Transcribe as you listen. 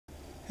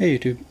Hey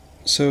YouTube,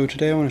 so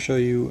today I want to show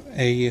you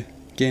a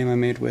game I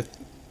made with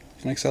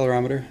an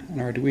accelerometer, an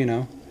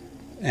Arduino,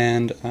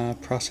 and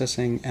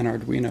processing an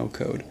Arduino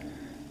code.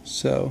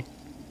 So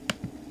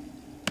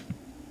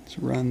let's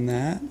run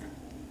that.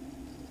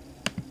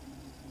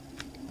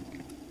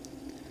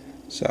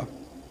 So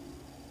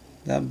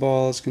that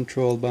ball is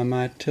controlled by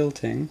my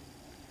tilting.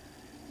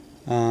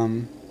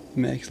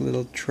 Makes a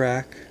little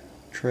trail.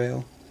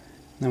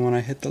 Then when I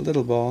hit the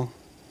little ball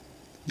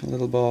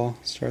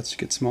starts to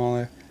get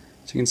smaller.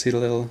 So you can see the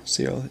little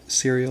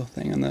serial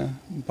thing on the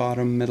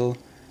bottom middle of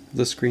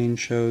the screen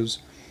shows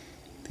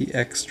the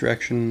X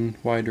direction,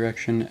 Y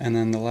direction, and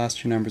then the last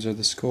two numbers are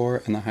the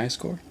score and the high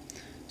score.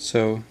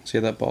 So see,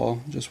 that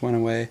ball just went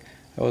away.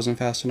 I wasn't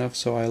fast enough,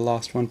 so I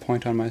lost 1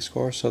 point on my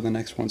score, so the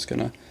next one's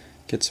gonna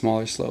get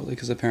smaller slowly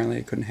because apparently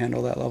it couldn't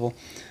handle that level.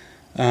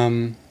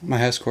 My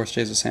high score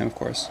stays the same, of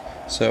course,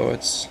 so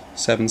it's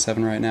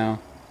 7-7 right now,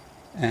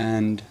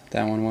 and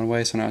that one went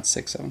away, so now it's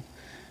 6-7.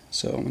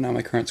 So now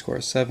my current score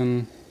is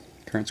 7,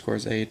 current score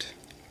is 8,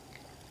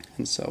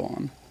 and so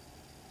on.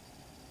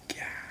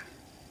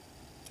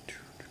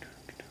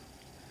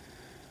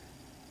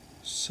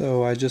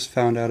 So I just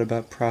found out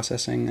about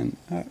processing, and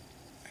I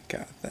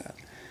got that.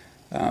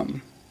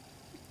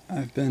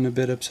 I've been a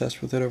bit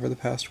obsessed with it over the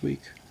past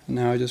week, and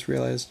now I just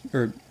realized,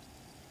 learned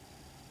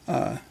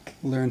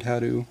how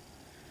to,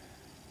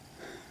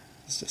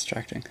 it's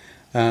distracting,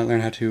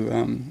 learned how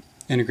to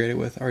integrate it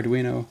with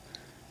Arduino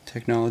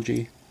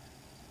technology.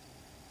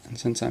 And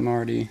since I'm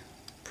already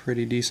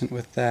pretty decent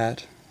with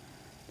that,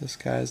 the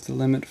sky's the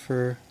limit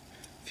for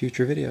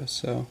future videos.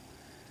 So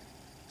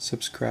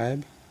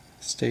subscribe,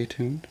 stay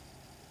tuned,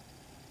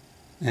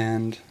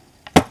 and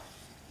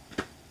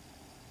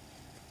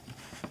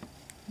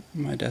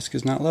my desk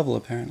is not level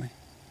apparently.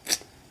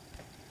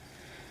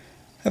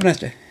 Have a nice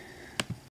day.